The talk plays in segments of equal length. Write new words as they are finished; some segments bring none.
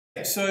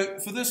So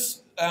for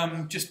this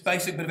just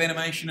basic bit of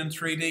animation in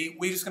 3D,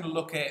 we're just going to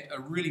look at a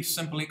really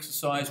simple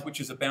exercise, which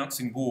is a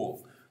bouncing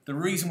ball. The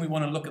reason we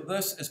want to look at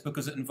this is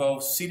because it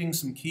involves setting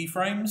some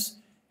keyframes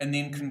and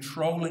then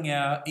controlling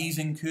our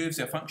easing curves,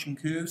 our function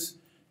curves,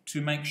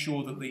 to make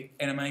sure that the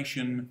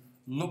animation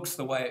looks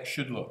the way it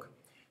should look.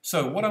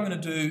 So what I'm going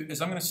to do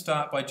is I'm going to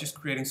start by just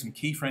creating some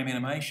keyframe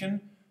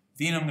animation,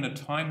 then I'm going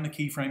to time the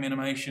keyframe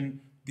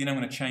animation, then I'm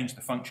going to change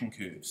the function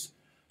curves.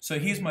 So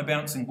here's my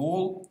bouncing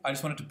ball. I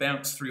just want it to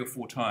bounce 3 or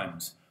 4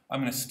 times. I'm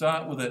going to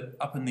start with it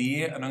up in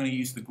the air and I'm going to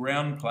use the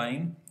ground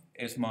plane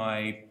as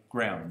my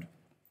ground.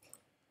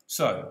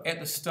 So at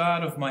the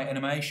start of my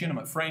animation, I'm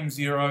at frame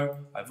 0,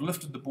 I've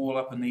lifted the ball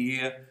up in the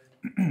air,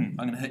 I'm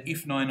going to hit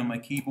F9 on my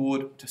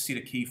keyboard to set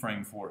a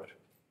keyframe for it.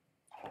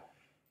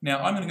 Now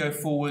I'm going to go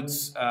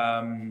forwards,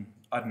 I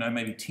don't know,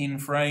 maybe 10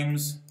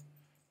 frames,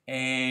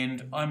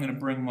 and I'm going to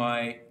bring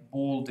my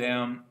ball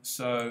down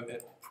so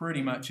it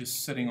pretty much is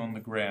sitting on the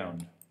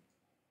ground.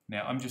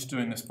 Now I'm just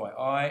doing this by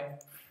eye.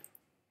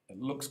 It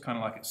looks kind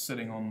of like it's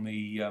sitting on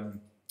the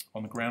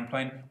ground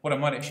plane. What I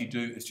might actually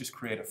do is just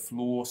create a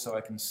floor so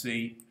I can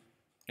see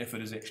if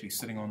it is actually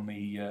sitting on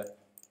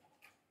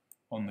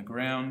the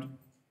ground.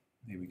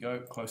 There we go,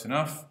 close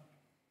enough.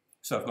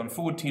 So I've gone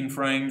forward 10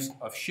 frames,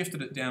 I've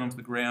shifted it down onto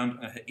the ground,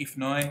 and I hit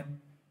F9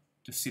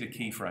 to set a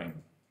keyframe.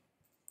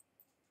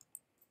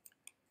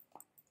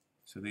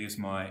 So there's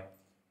my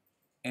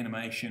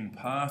animation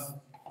path.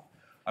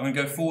 I'm going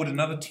to go forward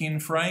another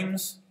 10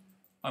 frames.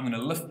 I'm going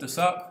to lift this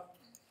up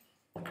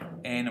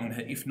and I'm going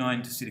to hit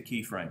F9 to set a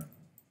keyframe.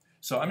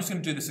 So I'm just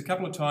going to do this a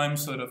couple of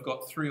times so that I've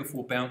got 3 or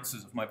 4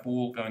 bounces of my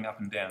ball going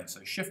up and down. So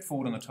shift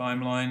forward on the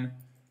timeline,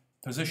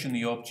 position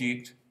the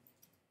object,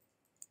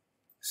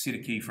 set a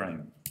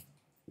keyframe,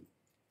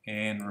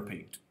 and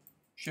repeat.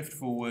 Shift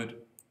forward,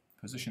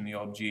 position the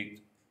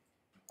object,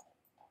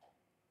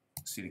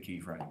 set a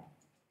keyframe.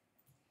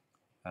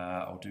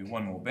 I'll do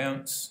one more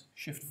bounce,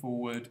 shift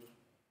forward,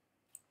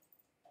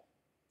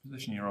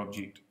 position your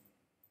object,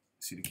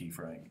 set a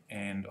keyframe,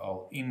 and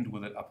I'll end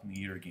with it up in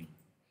the air again.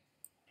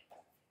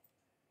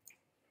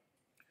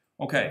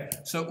 Okay,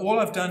 so all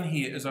I've done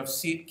here is I've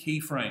set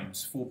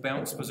keyframes for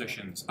bounce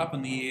positions, up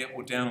in the air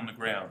or down on the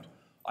ground.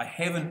 I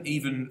haven't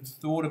even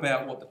thought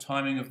about what the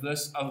timing of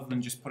this, other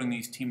than just putting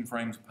these 10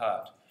 frames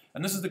apart.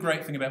 And this is the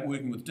great thing about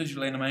working with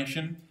digital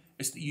animation,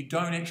 is that you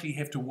don't actually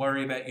have to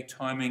worry about your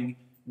timing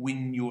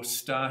when you're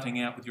starting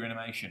out with your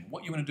animation.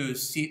 What you want to do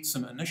is set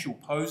some initial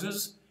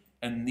poses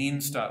and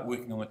then start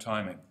working on the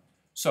timing.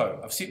 So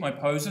I've set my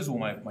poses, or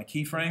my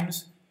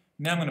keyframes.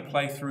 Now I'm going to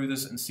play through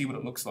this and see what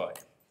it looks like.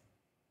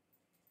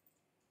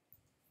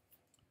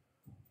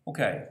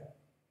 Okay,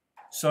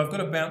 so I've got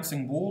a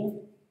bouncing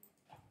ball.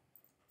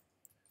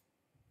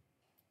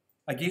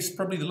 I guess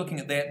probably looking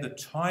at that, the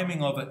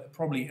timing of it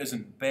probably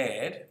isn't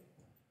bad,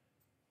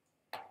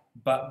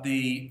 but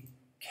the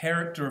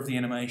character of the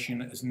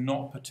animation is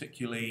not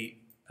particularly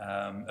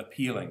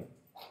appealing.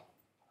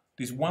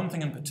 There's one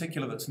thing in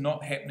particular that's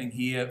not happening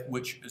here,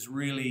 which is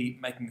really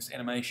making this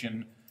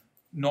animation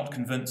not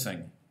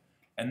convincing,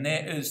 and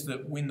that is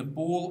that when the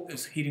ball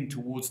is heading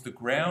towards the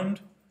ground,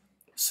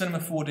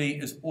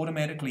 Cinema4D is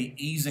automatically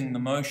easing the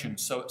motion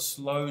so it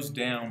slows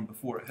down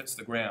before it hits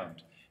the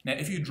ground. Now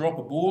if you drop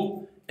a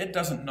ball, it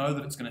doesn't know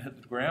that it's going to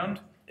hit the ground.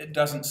 It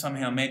doesn't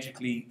somehow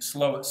magically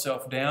slow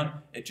itself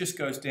down. It just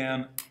goes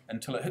down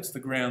until it hits the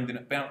ground, then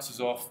it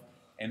bounces off,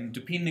 and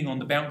depending on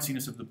the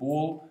bounciness of the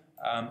ball,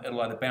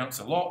 it'll either bounce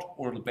a lot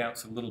or it'll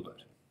bounce a little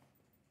bit.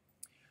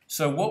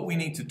 So what we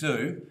need to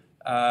do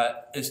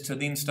is to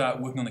then start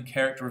working on the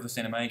character of this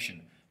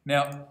animation.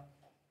 Now,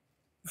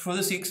 for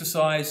this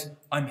exercise,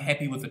 I'm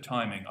happy with the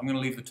timing. I'm going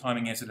to leave the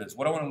timing as it is.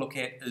 What I want to look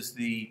at is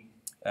the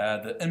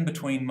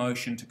in-between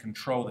motion to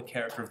control the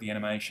character of the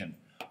animation.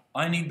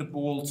 I need the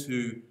ball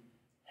to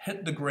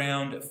hit the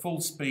ground at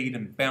full speed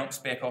and bounce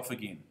back off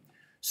again.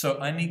 So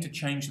I need to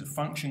change the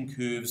function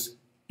curves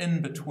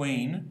in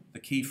between the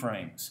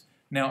keyframes.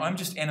 Now I'm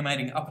just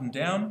animating up and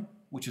down,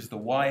 which is the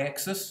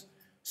y-axis.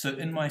 So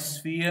in my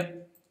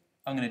sphere,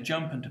 I'm going to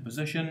jump into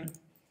position,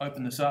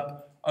 open this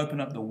up, open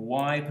up the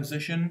y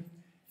position,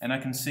 and I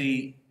can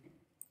see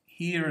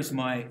here is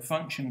my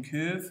function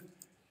curve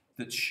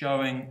that's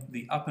showing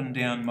the up and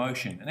down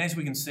motion. And as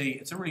we can see,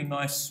 it's a really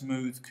nice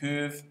smooth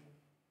curve.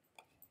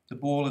 The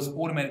ball is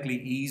automatically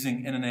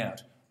easing in and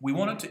out. We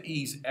want it to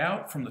ease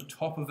out from the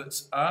top of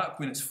its arc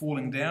when it's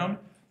falling down,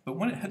 but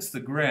when it hits the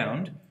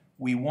ground,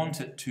 we want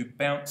it to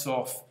bounce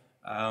off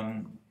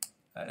in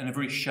a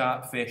very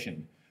sharp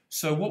fashion.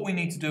 So what we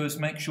need to do is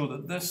make sure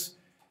that this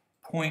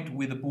point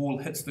where the ball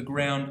hits the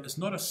ground is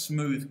not a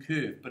smooth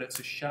curve, but it's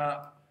a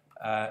sharp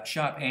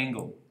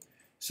angle.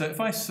 So if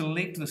I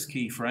select this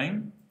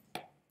keyframe,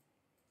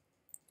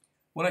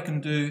 what I can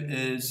do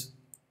is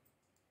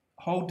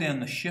hold down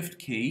the Shift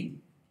key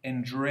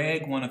and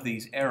drag one of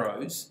these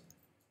arrows,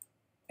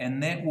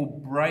 and that will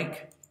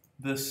break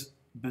this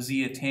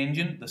Bezier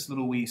tangent, this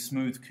little wee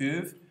smooth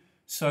curve,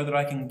 so that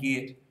I can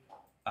get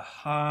a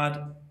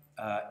hard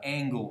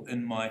angle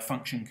in my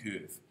function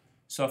curve.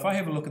 So if I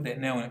have a look at that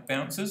now and it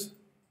bounces,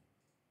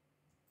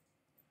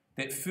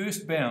 that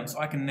first bounce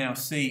I can now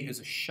see is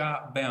a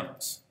sharp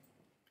bounce.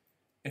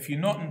 If you're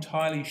not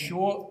entirely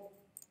sure,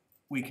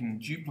 we can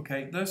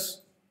duplicate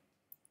this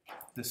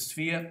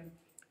sphere.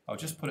 I'll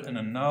just put it in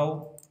a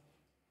null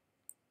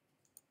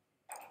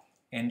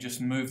and just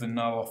move the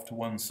null off to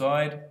one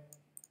side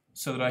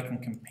so that I can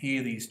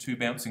compare these two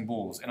bouncing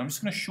balls. And I'm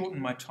just going to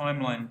shorten my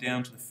timeline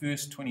down to the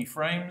first 20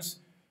 frames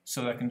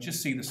so that I can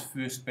just see this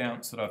first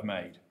bounce that I've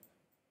made.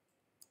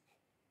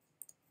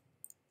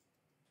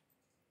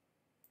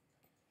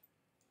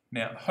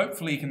 Now,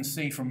 hopefully you can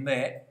see from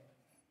that,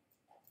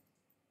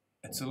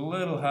 it's a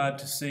little hard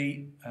to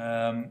see,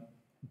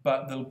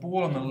 but the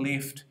ball on the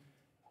left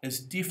is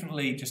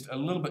definitely just a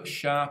little bit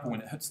sharper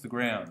when it hits the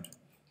ground.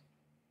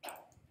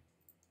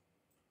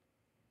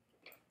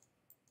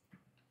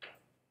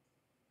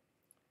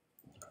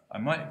 I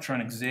might try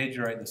and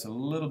exaggerate this a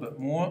little bit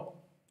more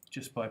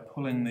just by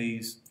pulling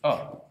these.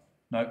 Oh,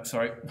 no,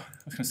 sorry. I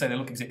was going to say they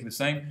look exactly the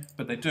same,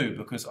 but they do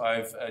because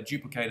I've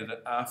duplicated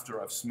it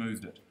after I've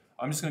smoothed it.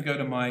 I'm just going to go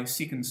to my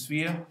second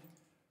sphere.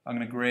 I'm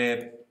going to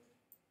grab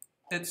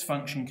its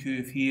function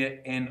curve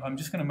here, and I'm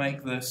just going to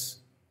make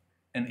this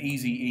an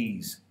easy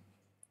ease,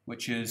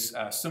 which is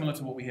similar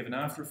to what we have in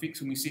After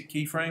Effects when we set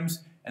keyframes,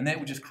 and that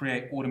will just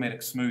create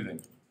automatic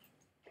smoothing.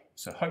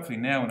 So hopefully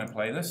now when I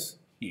play this,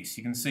 yes,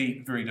 you can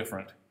see very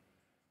different.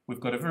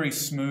 We've got a very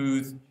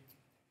smooth,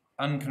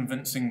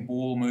 unconvincing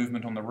ball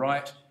movement on the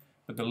right,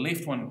 but the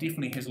left one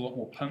definitely has a lot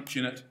more punch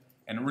in it,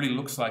 and it really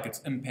looks like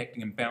it's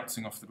impacting and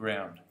bouncing off the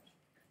ground.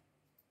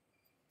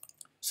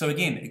 So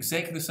again,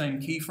 exactly the same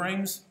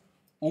keyframes.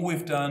 All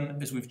we've done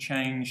is we've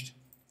changed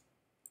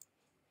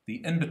the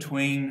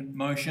in-between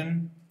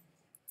motion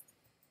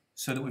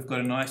so that we've got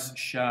a nice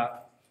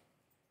sharp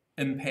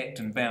impact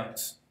and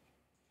bounce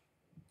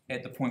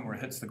at the point where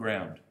it hits the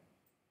ground.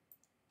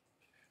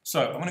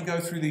 So I'm going to go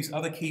through these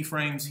other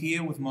keyframes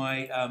here with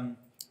my,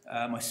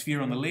 my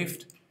sphere on the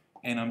left,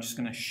 and I'm just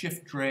going to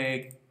shift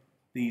drag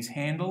these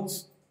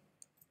handles,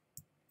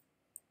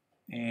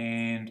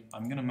 and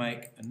I'm going to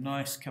make a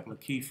nice couple of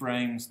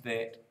keyframes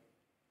that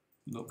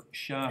look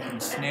sharp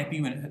and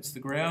snappy when it hits the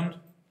ground.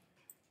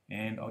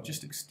 And I'll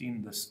just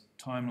extend this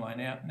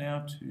timeline out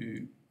now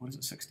to, what is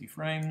it, 60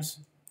 frames.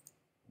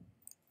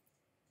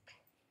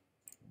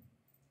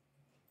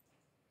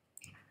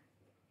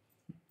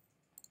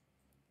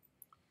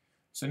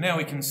 So now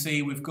we can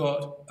see we've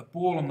got a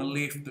ball on the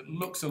left that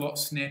looks a lot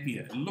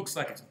snappier. It looks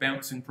like it's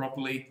bouncing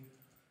properly,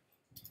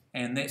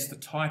 and that's the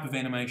type of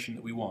animation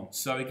that we want.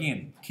 So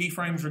again,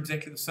 keyframes are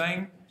exactly the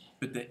same,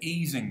 but the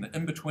easing, the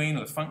in-between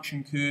or the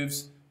function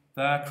curves,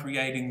 they're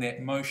creating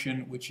that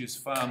motion which is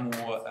far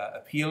more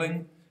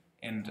appealing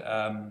and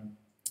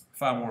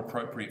far more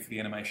appropriate for the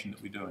animation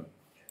that we're doing.